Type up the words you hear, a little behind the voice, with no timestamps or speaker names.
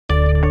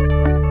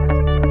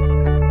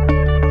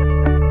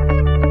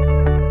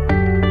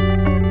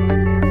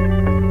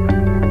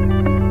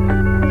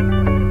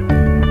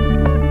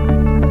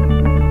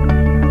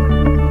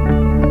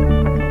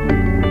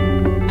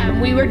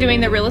doing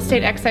the real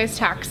estate excise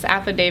tax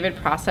affidavit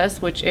process,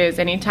 which is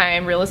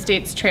anytime real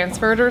estate's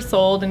transferred or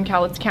sold in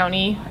Cowlitz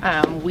County,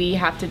 we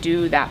have to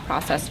do that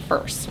process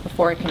first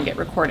before it can get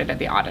recorded at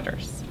the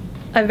auditors.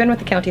 I've been with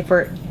the county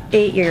for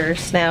 8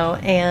 years now,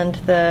 and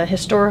the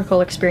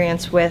historical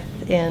experience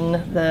within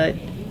the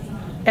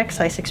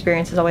excise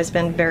experience has always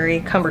been very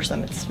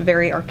cumbersome. It's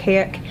very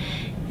archaic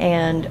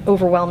and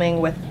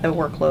overwhelming with the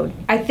workload.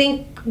 I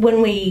think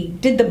when we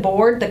did the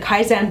board, the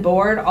Kaizen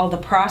board, all the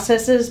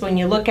processes, when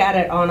you look at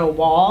it on a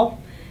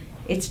wall,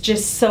 it's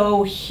just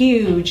so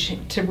huge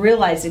to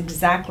realize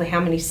exactly how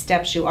many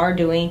steps you are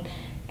doing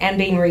and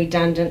being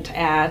redundant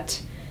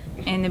at.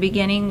 In the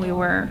beginning, we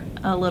were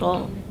a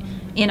little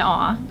in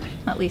awe,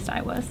 at least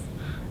I was,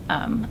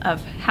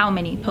 of how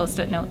many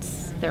Post-it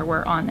notes there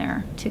were on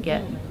there to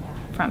get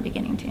from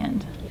beginning to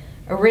end.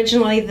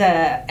 Originally,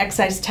 the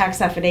excise tax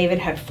affidavit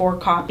had 4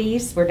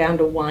 copies. We're down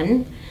to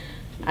 1.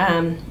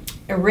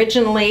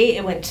 Originally,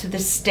 it went to the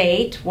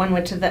state, 1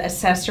 went to the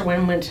assessor,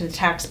 1 went to the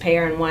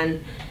taxpayer, and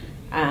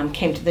 1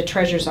 came to the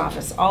treasurer's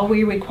office. All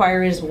we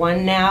require is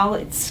 1 now.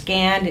 It's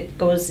scanned, it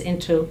goes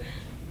into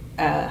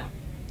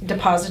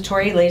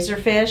depository,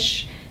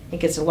 Laserfish. It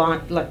gets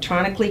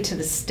electronically to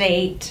the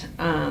state.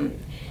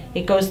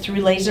 It goes through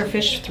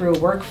Laserfish through a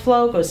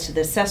workflow, goes to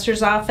the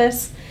assessor's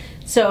office.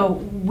 So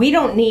we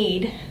don't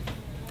need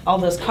all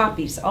those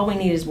copies. All we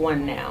need is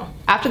 1 now.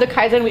 After the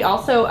Kaizen, we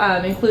also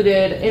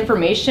included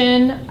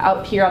information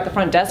out here at the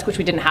front desk, which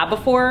we didn't have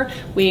before.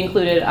 We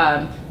included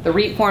the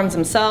REIT forms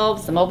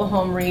themselves, the mobile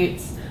home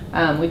REITs.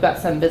 We've got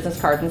some business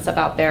cards and stuff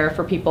out there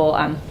for people.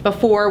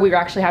 Before, we were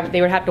actually they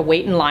would have to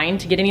wait in line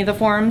to get any of the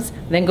forms,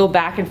 then go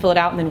back and fill it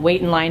out, and then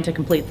wait in line to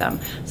complete them.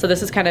 So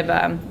this is kind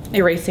of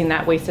erasing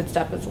that wasted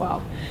step as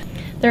well.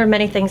 There are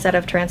many things that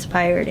have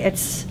transpired.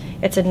 It's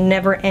a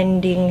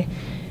never-ending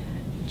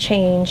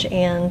change,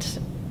 and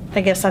I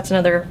guess that's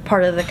another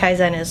part of the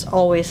Kaizen, is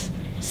always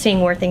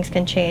seeing where things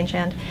can change.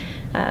 And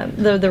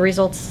the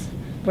results,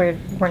 we're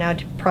now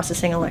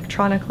processing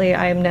electronically.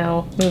 I am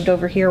now moved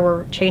over here.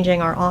 We're changing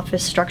our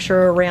office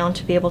structure around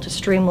to be able to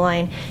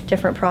streamline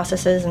different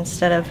processes.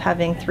 Instead of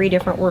having 3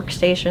 different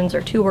workstations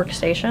or 2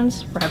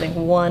 workstations, we're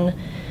having 1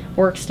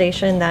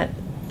 workstation that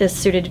is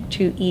suited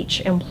to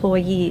each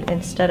employee,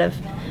 instead of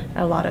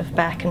a lot of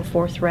back and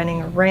forth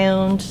running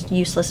around,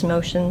 useless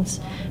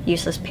motions,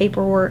 useless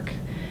paperwork.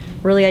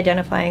 Really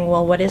identifying,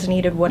 well, what is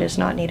needed, what is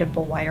not needed,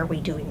 but why are we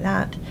doing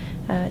that?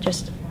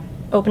 Just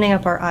opening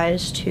up our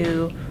eyes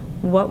to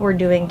what we're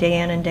doing day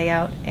in and day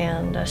out,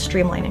 and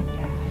streamlining.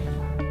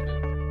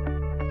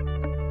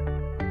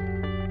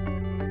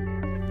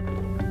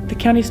 The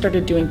county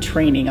started doing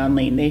training on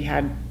lean. They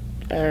had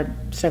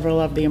several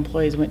of the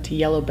employees went to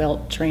yellow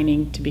belt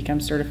training to become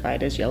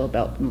certified as yellow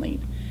belt in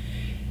lean.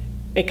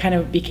 It kind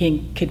of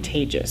became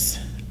contagious.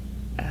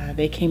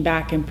 They came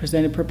back and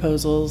presented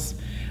proposals.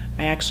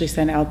 I actually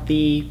sent out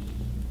the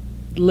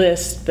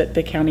list that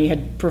the county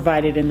had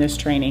provided in this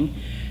training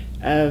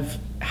of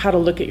how to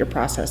look at your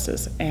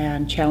processes,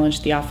 and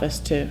challenged the office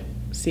to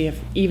see if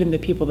even the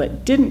people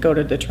that didn't go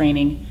to the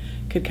training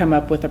could come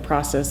up with a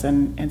process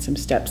and some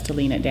steps to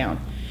lean it down.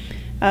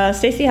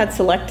 Stacy had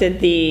selected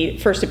the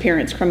first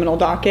appearance criminal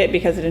docket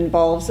because it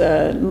involves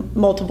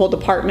multiple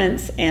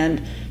departments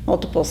and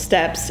multiple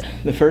steps.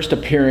 The first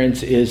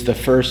appearance is the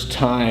first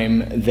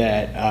time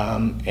that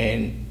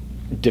a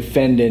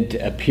defendant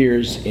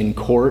appears in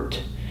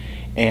court,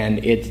 and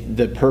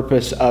the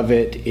purpose of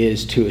it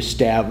is to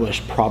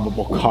establish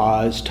probable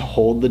cause to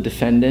hold the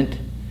defendant.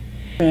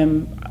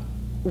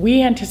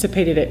 We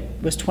anticipated it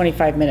was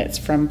 25 minutes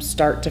from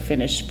start to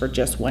finish for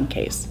just 1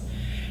 case.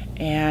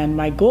 And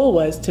my goal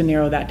was to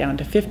narrow that down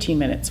to 15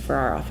 minutes for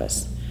our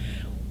office.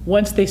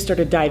 Once they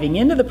started diving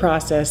into the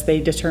process, they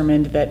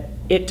determined that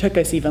it took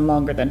us even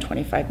longer than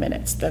 25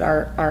 minutes, that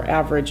our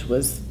average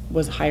was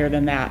higher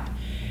than that.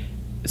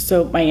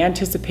 So my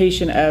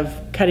anticipation of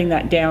cutting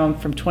that down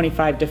from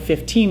 25 to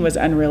 15 was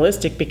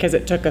unrealistic, because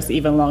it took us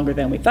even longer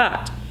than we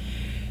thought.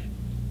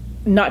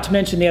 Not to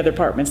mention the other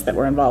departments that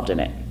were involved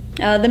in it.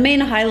 The main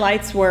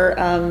highlights were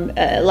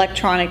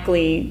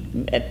electronically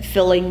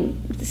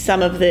filling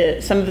some of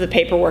the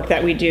paperwork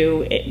that we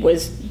do. It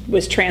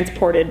was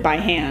transported by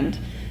hand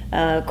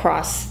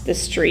across the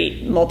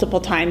street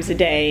multiple times a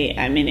day.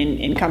 I mean,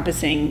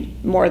 encompassing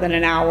more than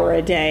an hour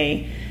a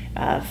day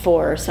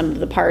for some of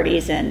the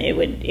parties, and it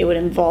would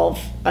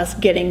involve us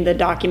getting the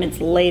documents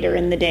later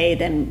in the day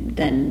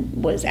than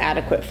was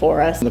adequate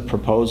for us. The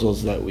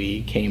proposals that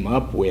we came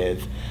up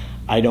with,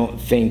 I don't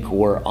think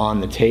were on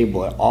the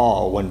table at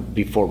all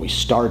before we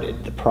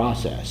started the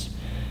process.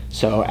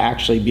 So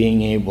actually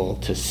being able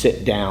to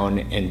sit down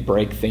and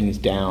break things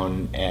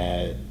down,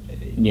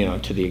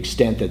 to the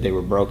extent that they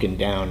were broken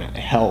down,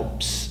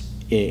 helps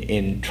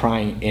in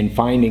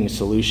finding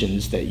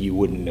solutions that you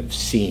wouldn't have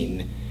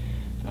seen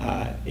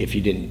if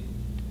you didn't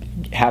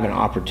have an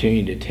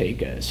opportunity to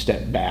take a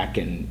step back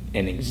and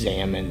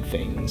examine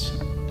things.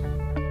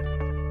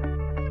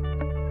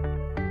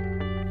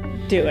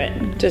 Do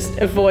it. Just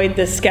avoid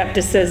the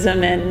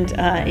skepticism,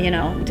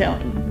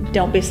 and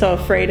don't be so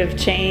afraid of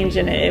change,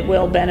 and it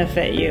will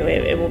benefit you.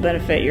 It will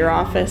benefit your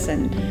office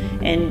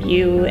and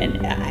you,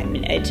 and I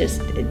mean,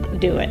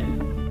 do it.